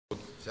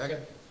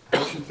Second.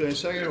 Motion's been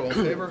seconded, all in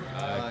favor?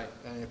 Aye.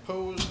 Any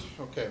opposed?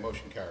 Okay,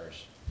 motion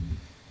carries.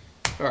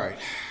 All right,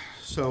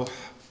 so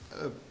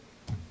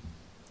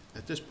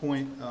at this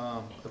point,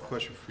 a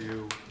question for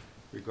you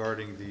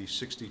regarding the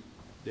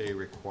 60-day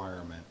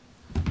requirement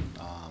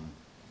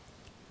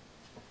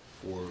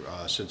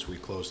since we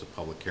closed the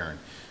public hearing.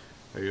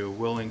 Are you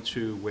willing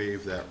to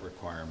waive that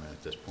requirement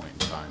at this point in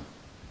time?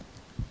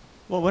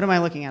 Well, what am I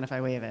looking at if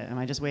I waive it? Am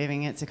I just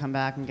waiving it to come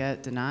back and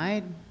get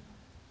denied?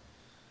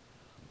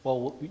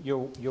 Well,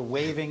 you're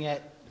waiving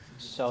it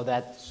so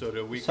that. So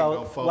that we can So,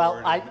 go forward well,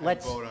 and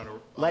let's- vote on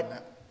let-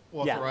 that,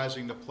 yeah.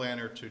 authorizing the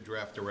planner to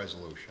draft a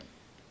resolution.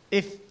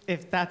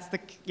 If that's the,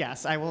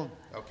 yes, I will,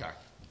 Okay.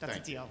 that's a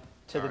thank you. deal.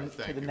 To All the- right, to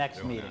thank the you for next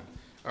doing meeting.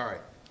 that. All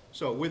right,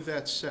 so with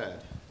that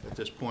said, at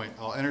this point,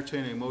 I'll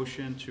entertain a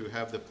motion to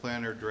have the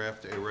planner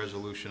draft a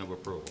resolution of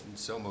approval.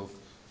 So moved.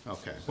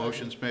 Okay,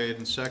 motion's made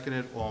and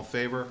seconded, all in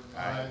favor?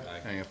 Aye.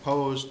 Any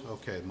opposed?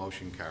 Okay,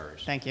 motion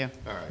carries. Thank you.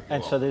 All right. you're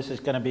And so welcome. this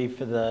is going to be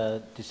for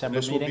the December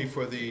This will be meeting?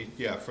 for the,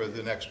 for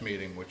the next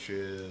meeting, which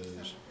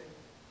is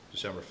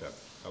December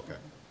 5th, okay. All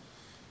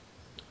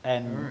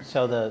And right.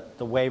 so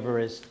the waiver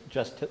is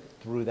just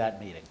through that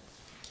meeting?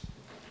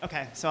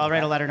 Okay, so I'll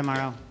write a letter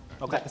tomorrow.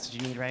 Okay. That's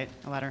what you need, right?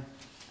 A letter?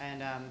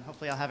 And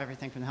hopefully I'll have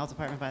everything from the health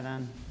department by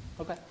then.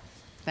 Okay.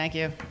 Thank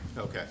you.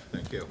 Okay,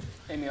 thank you.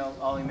 Amy,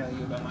 I'll email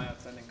you about my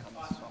outstanding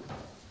comments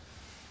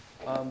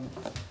as well.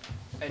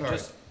 And All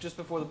just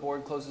before the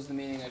board closes the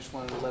meeting, I just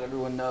wanted to let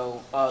everyone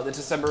know, the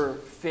December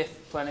 5th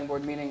planning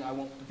board meeting, I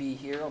won't be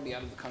here. I'll be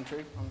out of the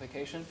country on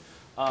vacation.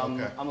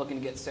 Okay. I'm looking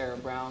to get Sarah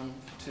Brown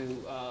to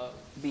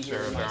be here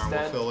Sarah in my Barron will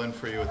stead. fill in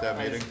for you at that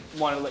I meeting?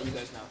 just wanted to let you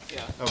guys know,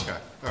 yeah. Okay,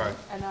 all right.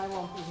 And I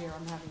won't be here,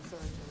 I'm having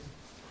surgery.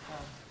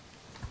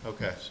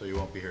 Okay, so you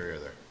won't be here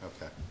either,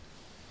 okay.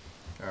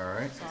 All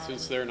right,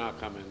 Since they're not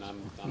coming, I'm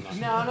not.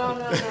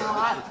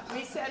 No,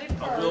 we said it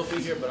I will first.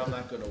 be here, but I'm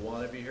not gonna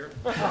wanna be here.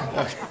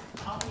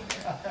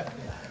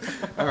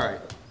 all right.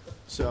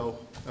 So,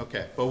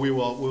 okay, but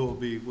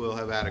we'll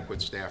have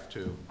adequate staff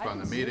to run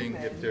the meeting.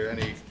 If there are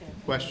any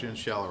questions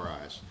shall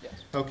arise. Yes.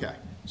 Okay,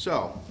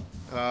 so,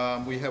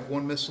 we have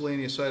one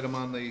miscellaneous item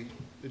on the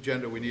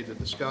agenda we need to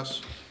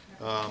discuss.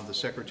 The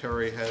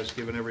secretary has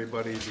given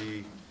everybody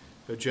the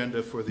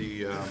agenda for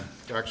the,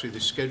 actually the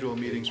scheduled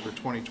meetings for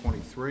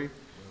 2023.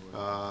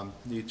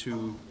 Need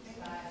to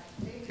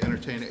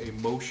entertain a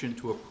motion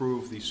to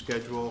approve the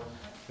schedule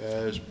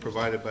as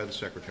provided by the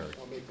secretary.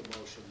 I'll make the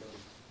motion,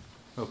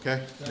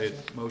 Okay,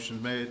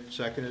 motion made,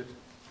 seconded,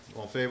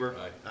 all in favor?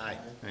 Aye.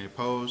 Any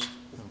opposed?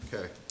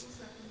 Okay,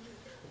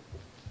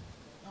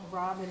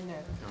 Rob and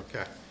Nick.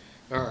 okay.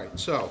 All right,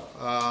 so,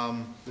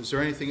 is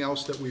there anything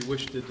else that we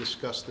wish to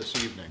discuss this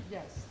evening?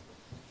 Yes.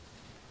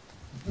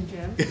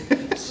 Jim?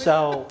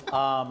 So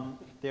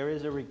there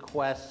is a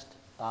request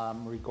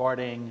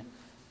regarding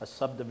a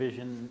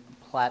subdivision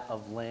plat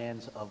of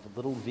lands of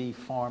Little V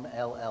Farm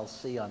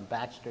LLC on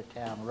Baxter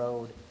Town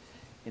Road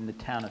in the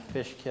town of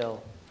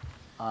Fishkill.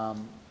 The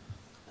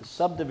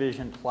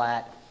subdivision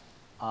plat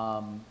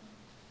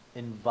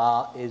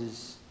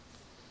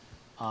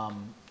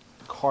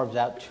carves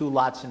out 2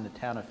 lots in the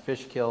town of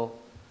Fishkill,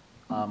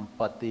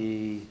 but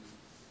the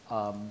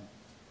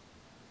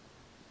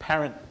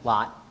parent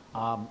lot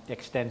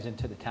extends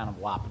into the town of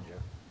Wappinger.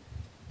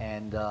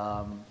 And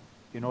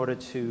in order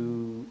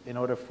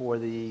for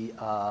the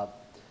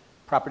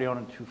property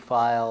owner to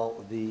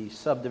file the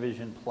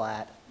subdivision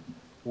plat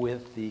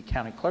with the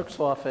county clerk's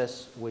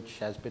office, which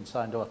has been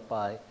signed off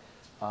by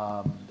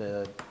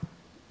the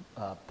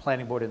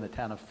planning board in the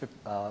town of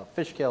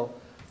Fishkill,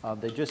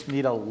 they just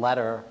need a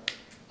letter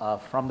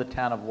from the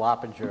town of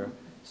Wappinger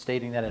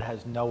stating that it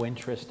has no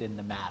interest in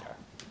the matter.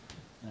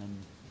 And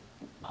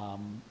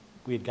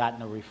we had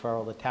gotten a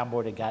referral, the town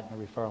board had gotten a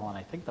referral, and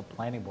I think the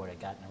planning board had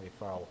gotten a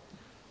referral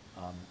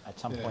at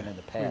some point in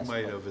the past. We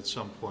might have at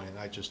some point,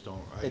 I just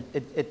don't,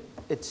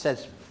 It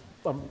says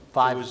It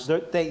was-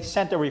 they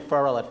sent a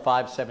referral at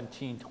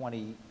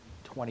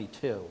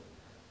 5/17/2022,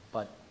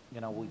 but,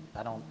 you know,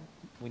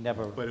 we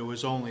never, but it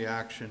was only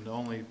action, the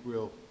only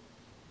real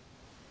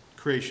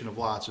creation of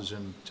lots is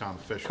in town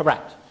of Fishkill.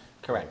 correct.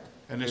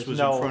 And this There's was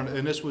no-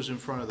 in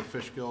front of the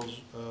Fishkills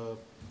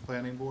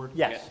planning board?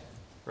 Yes.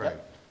 Right.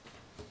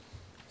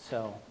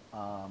 So,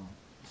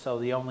 so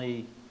the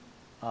only,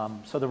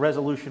 so the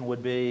resolution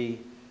would be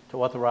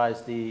to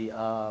authorize the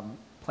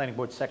planning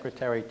board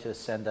secretary to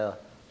send a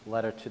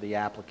letter to the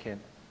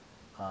applicant,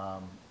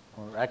 or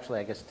actually,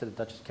 I guess, to the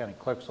Dutchess County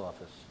Clerk's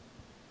office,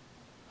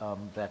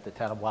 that the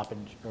town of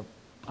Wappinger,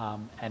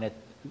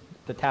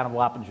 the town of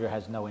Wappinger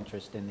has no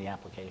interest in the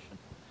application,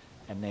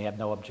 and they have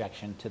no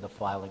objection to the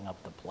filing of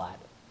the plat.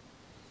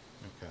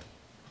 Okay.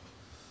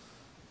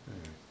 All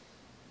right.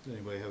 Does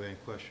anybody have any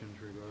questions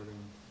regarding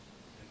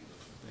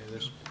any of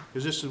this?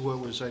 Because this is what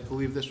was, I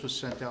believe this was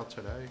sent out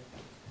today?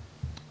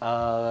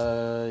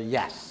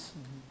 Yes.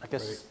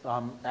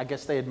 I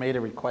guess they had made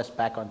a request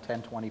back on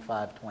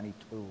 10/25/22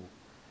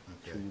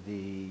 Okay. to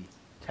the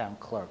town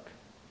clerk.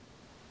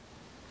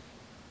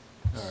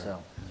 All right.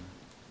 So,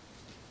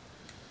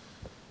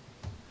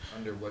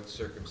 Under what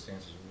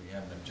circumstances would we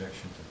have an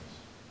objection to this?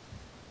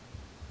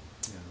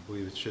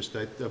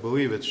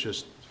 believe it's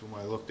just, from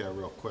what I looked at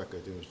real quick, I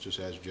think it was just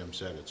as Jim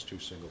said, it's 2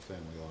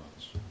 single-family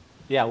lots.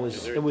 Yeah, it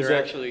was, it was They're a,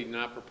 actually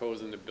not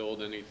proposing to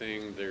build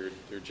anything, they're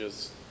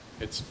just,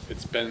 it's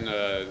been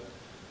a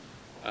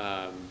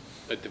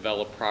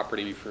developed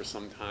property for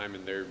some time,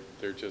 and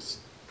they're just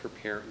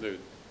preparing, the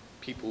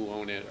people who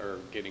own it are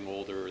getting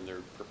older, and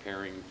they're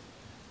preparing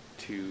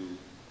to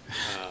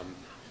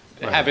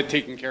have it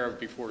taken care of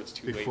before it's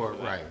too late Before, for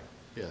them. right,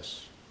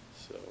 yes.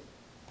 So,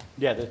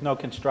 yeah, there's no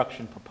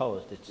construction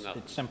proposed. It's No.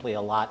 it's simply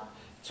a lot,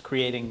 it's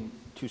creating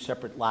 2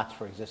 separate lots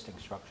for existing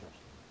structures.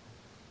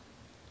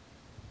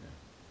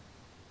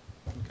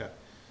 Okay,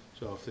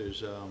 so if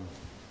there's,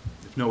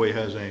 if nobody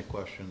has any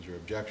questions or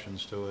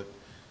objections to it,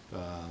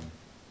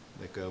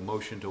 make a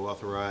motion to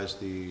authorize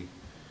the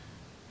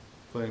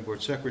planning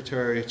board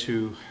secretary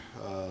to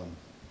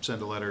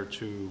send a letter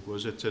to,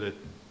 was it to the,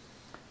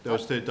 that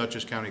was to the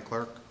Dutchess County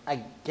Clerk?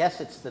 I guess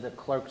it's to the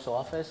clerk's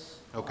office.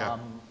 Okay.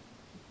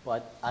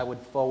 But I would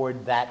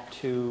forward that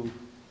to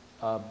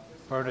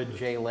Bernard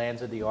J.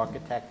 Lanza, the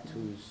architect,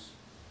 who's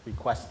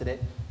requested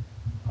it.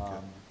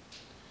 All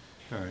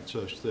right,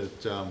 so it's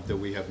that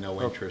we have no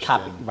or interest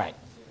copy- in. Right.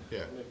 Yeah,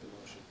 Make the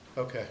motion.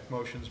 okay,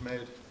 motion's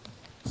made.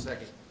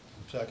 Second.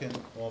 Second,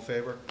 all in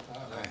favor?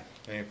 Aye.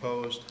 Any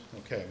opposed?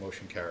 Okay,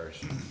 motion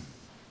carries.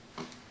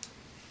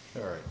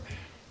 All right.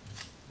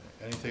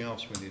 Anything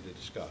else we need to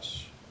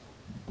discuss?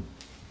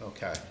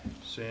 Okay,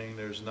 seeing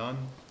there's none,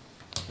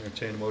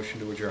 entertain a motion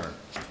to adjourn.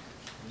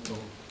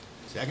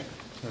 Second?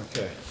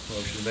 Okay,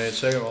 motion made,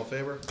 second, all in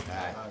favor?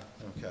 Aye.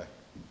 Okay.